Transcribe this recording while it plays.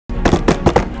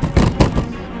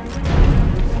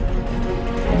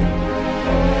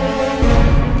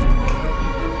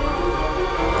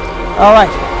All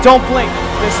right, don't blink.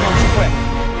 This one's quick.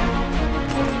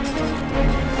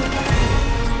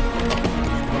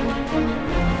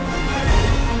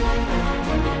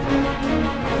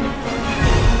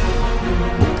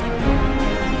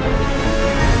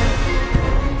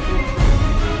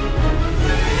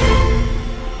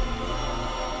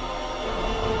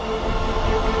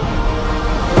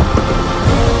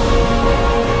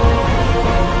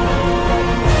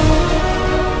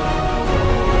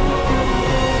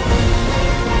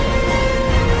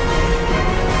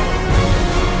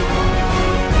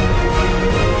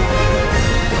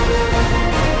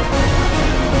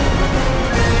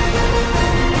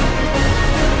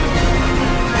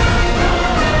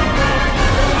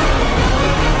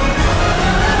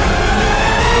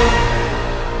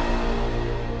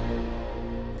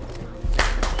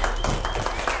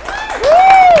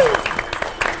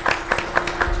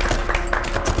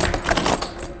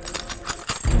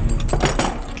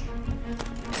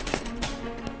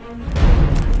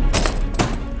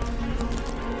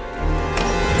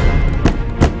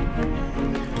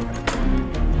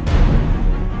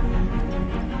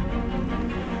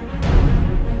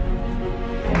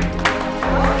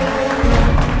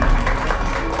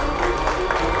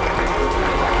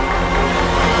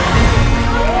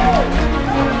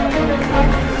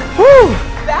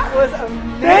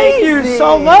 Thank you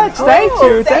so much. Thank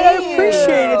you. I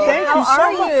appreciate it. Thank you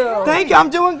so much. Thank you. I'm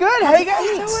doing good. How you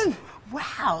guys doing?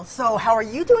 Wow. So how are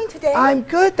you doing today? I'm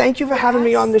good. Thank you for having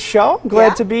me on the show. I'm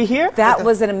glad to be here. That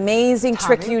was an amazing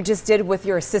trick you just did with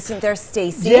your assistant there,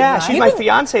 Stacy. Yeah, she's my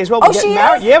fiance as well. We're getting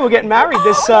married. Yeah, we're getting married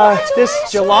this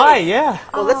July. Yeah.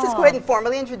 Well, let's just go ahead and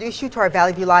formally introduce you to our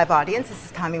Valley View Live audience. This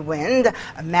is Tommy Wind,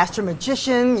 a master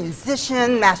magician,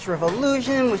 musician, master of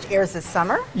illusion, which airs this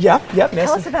summer. Yep.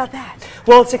 Tell us about that.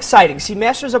 Well, it's exciting. See,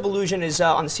 Masters of Illusion is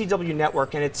on the CW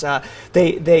network, and it's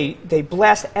they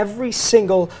blast every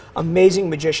single amazing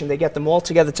magician. They get them all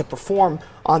together to perform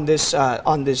on this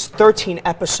 13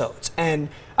 episodes, and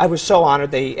I was so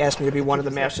honored. They asked me to be one of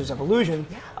the Masters of Illusion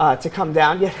to come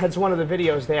down. Yeah, that's one of the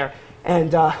videos there,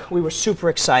 and we were super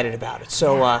excited about it.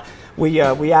 So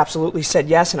we absolutely said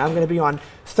yes, and I'm going to be on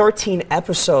 13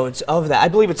 episodes of that. I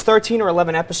believe it's 13 or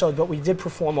 11 episodes, but we did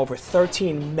perform over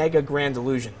 13 mega grand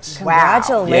illusions.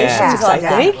 Congratulations. Yeah.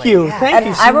 Thank you. Thank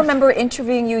you. I remember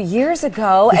interviewing you years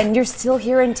ago, and you're still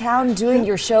here in town doing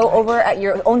your show over at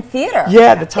your own theater.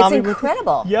 Yeah, the Tommy. It's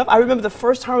incredible. Yep. I remember the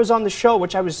first time I was on the show,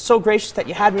 which I was so gracious that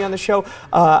you had me on the show.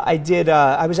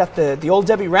 I was at the old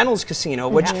Debbie Reynolds Casino,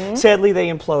 which sadly they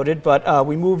imploded, but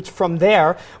we moved from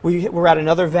there. We were at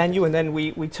another venue, and then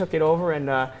we took it over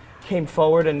and came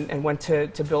forward and went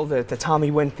to build the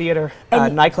Tommy Wind Theater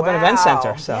nightclub and event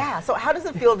center. So. Yeah. So how does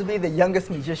it feel to be the youngest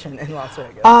magician in Las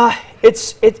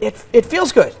Vegas? It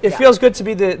feels good. It feels good to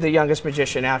be the youngest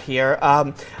magician out here.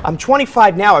 I'm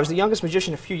 25 now. I was the youngest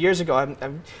magician a few years ago.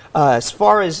 As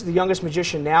far as the youngest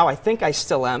magician now, I think I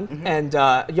still am, and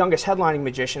youngest headlining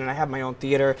magician. And I have my own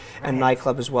theater and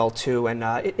nightclub as well too. And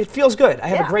it feels good. I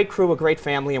have a great crew, a great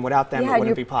family, and without them, it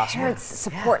wouldn't be possible. Parents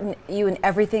supporting you in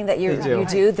everything that you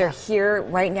do. They're here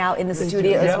right now in the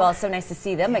studio as well. So nice to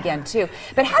see them again too.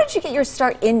 But how did you get your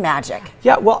start in magic?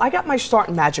 Yeah, well, I got my start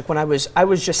in magic when I was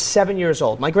just 7 years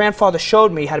old. My grandfather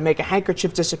showed me how to make a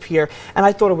handkerchief disappear, and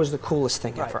I thought it was the coolest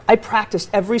thing ever. I practiced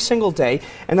every single day,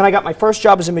 and then I got my first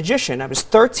job as a magician. I was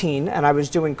 13, and I was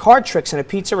doing card tricks in a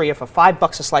pizzeria for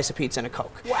 $5 a slice of pizza and a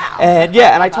Coke. Wow. And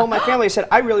yeah, and I told my family, I said,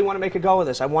 I really want to make a go of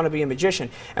this. I want to be a magician.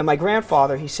 And my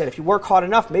grandfather, he said, if you work hard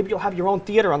enough, maybe you'll have your own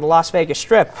theater on the Las Vegas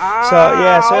Strip. So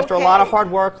yeah, so after a lot of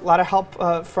hard work, a lot of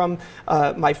help from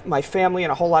my family,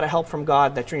 and a whole lot of help from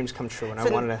God, that dreams come true. And so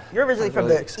I wanted to. You're originally from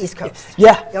the East Coast.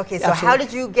 Yeah. Okay, so how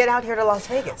did you get out here to Las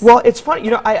Vegas? Well, it's funny.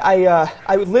 You know,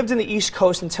 I lived in the East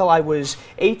Coast until I was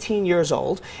 18 years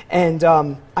old, and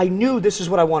I knew this is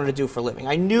what I wanted to do for a living.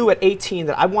 I knew at 18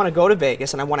 that I want to go to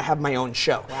Vegas and I want to have my own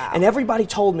show. Wow. And everybody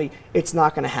told me it's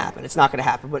not going to happen. It's not going to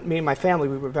happen. But me and my family,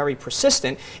 we were very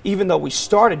persistent, even though we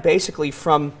started basically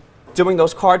from doing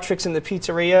those card tricks in the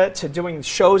pizzeria to doing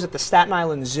shows at the Staten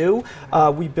Island Zoo.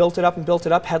 We built it up and built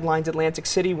it up, headlined Atlantic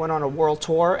City, went on a world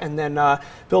tour, and then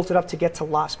built it up to get to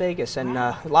Las Vegas. And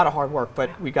a lot of hard work, but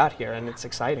we got here, and it's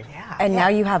exciting. And now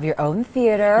you have your own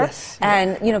theater. Yes.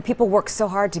 And you know, people work so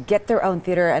hard to get their own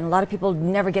theater, and a lot of people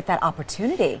never get that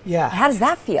opportunity. Yeah. How does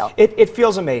that feel? It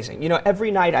feels amazing. You know,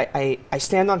 every night I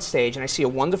stand on stage and I see a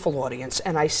wonderful audience,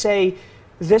 and I say,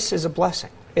 this is a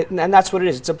blessing. And that's what it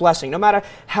is. It's a blessing. No matter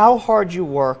how hard you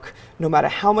work, no matter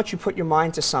how much you put your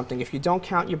mind to something, if you don't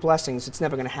count your blessings, it's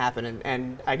never going to happen.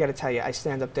 And I got to tell you, I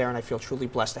stand up there and I feel truly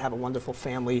blessed to have a wonderful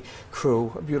family,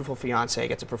 crew, a beautiful fiance I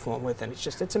get to perform with, and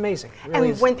it's amazing. It really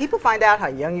and is. when people find out how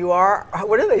young you are,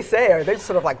 what do they say? Are they just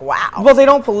sort of like, wow? Well, they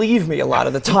don't believe me a lot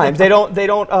of the times.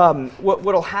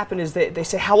 What'll happen is they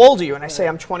say, how old are you? And I say,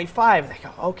 I'm 25. They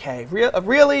go, okay,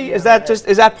 really? Yeah, Is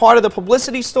that part of the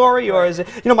publicity story, or is it?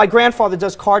 You know, my grandfather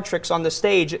does card tricks on the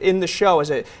stage in the show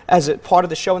as a part of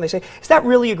the show, and they say, is that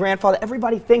really your grandfather?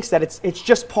 Everybody thinks that it's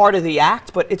just part of the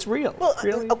act, but it's real. Well,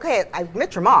 really. okay, I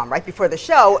met your mom right before the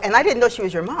show, and I didn't know she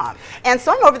was your mom. And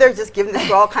so I'm over there just giving this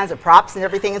girl all kinds of props and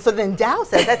everything. And so then Dow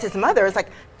says that's his mother. It's like,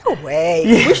 no way.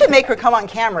 Yeah. We should make her come on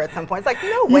camera at some point. It's like,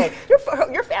 no way.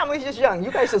 Your family's just young.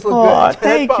 You guys just look good.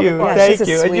 Thank you. Yeah, thank she's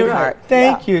you. a sweetheart.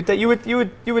 Thank you. That you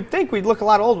would think we'd look a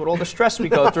lot older with all the stress we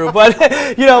go through,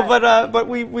 but you know, but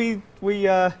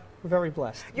we're very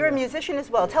blessed. You're a musician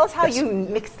as well. Tell us how you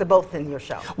mix the both in your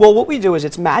show. Well, what we do is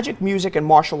it's magic, music, and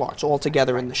martial arts all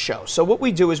together in the show. So what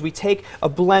we do is we take a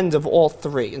blend of all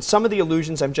three. In some of the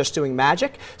illusions, I'm just doing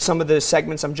magic. Some of the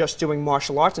segments, I'm just doing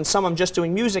martial arts. And some, I'm just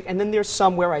doing music. And then there's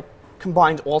some where I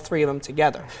combined all three of them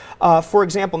together. For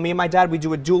example, me and my dad, we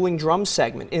do a dueling drum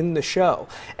segment in the show,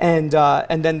 and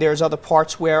then there's other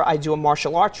parts where I do a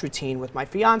martial arts routine with my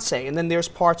fiance, and then there's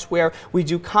parts where we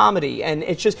do comedy, and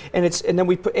then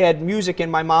we add music,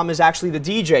 and my mom is actually the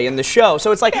DJ in the show,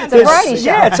 so it's like it's a variety show.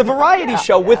 Yeah, it's a variety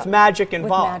show with magic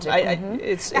involved.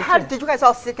 Now, did you guys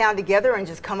all sit down together and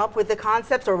just come up with the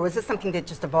concepts, or was this something that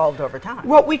just evolved over time?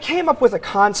 Well, we came up with a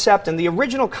concept, and the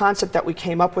original concept that we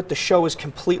came up with, the show is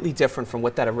completely different from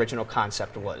what that original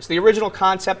concept was. The original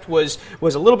concept was a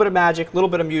little bit of magic, a little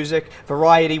bit of music,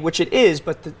 variety, which it is,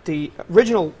 but the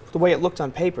original, the way it looked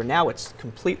on paper, now it's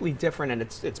completely different, and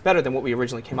it's better than what we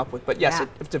originally came up with. But yes,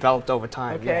 it developed over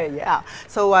time. Okay, yeah.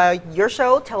 So your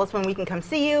show, tell us when we can come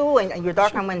see you, and you're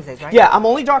dark on Wednesdays, right? Yeah, I'm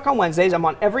only dark on Wednesdays. I'm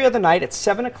on every other night at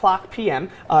 7 o'clock p.m.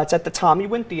 It's at the Tommy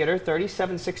Wynn Theater,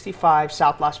 3765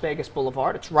 South Las Vegas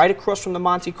Boulevard. It's right across from the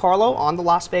Monte Carlo on the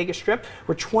Las Vegas Strip.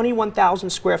 We're 21,000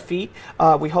 square feet.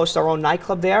 We host our own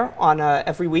nightclub there on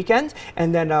every weekend,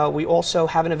 and then we also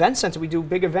have an event center. We do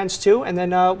big events too, and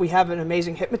then we have an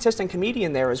amazing hypnotist and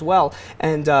comedian there as well.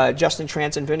 And Justin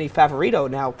Trance and Vinny Favorito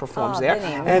now performs there,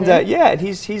 and and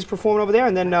he's performing over there.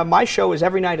 And then my show is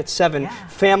every night at 7,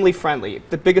 family friendly.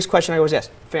 The biggest question I always ask: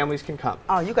 families can come.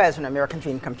 Oh, you guys are an American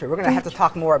dream come true. We're going to have to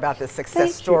talk more about this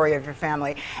success story of your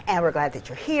family, and we're glad that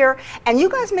you're here. And you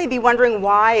guys may be wondering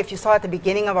why, if you saw at the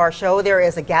beginning of our show, there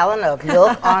is a gallon of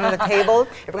milk on the table.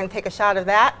 If we're going to take a shot of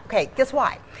that, okay, guess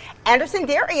why? Anderson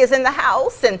Dairy is in the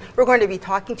house, and we're going to be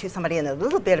talking to somebody in a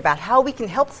little bit about how we can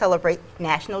help celebrate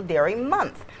National Dairy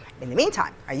Month. In the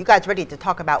meantime, are you guys ready to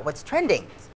talk about what's trending?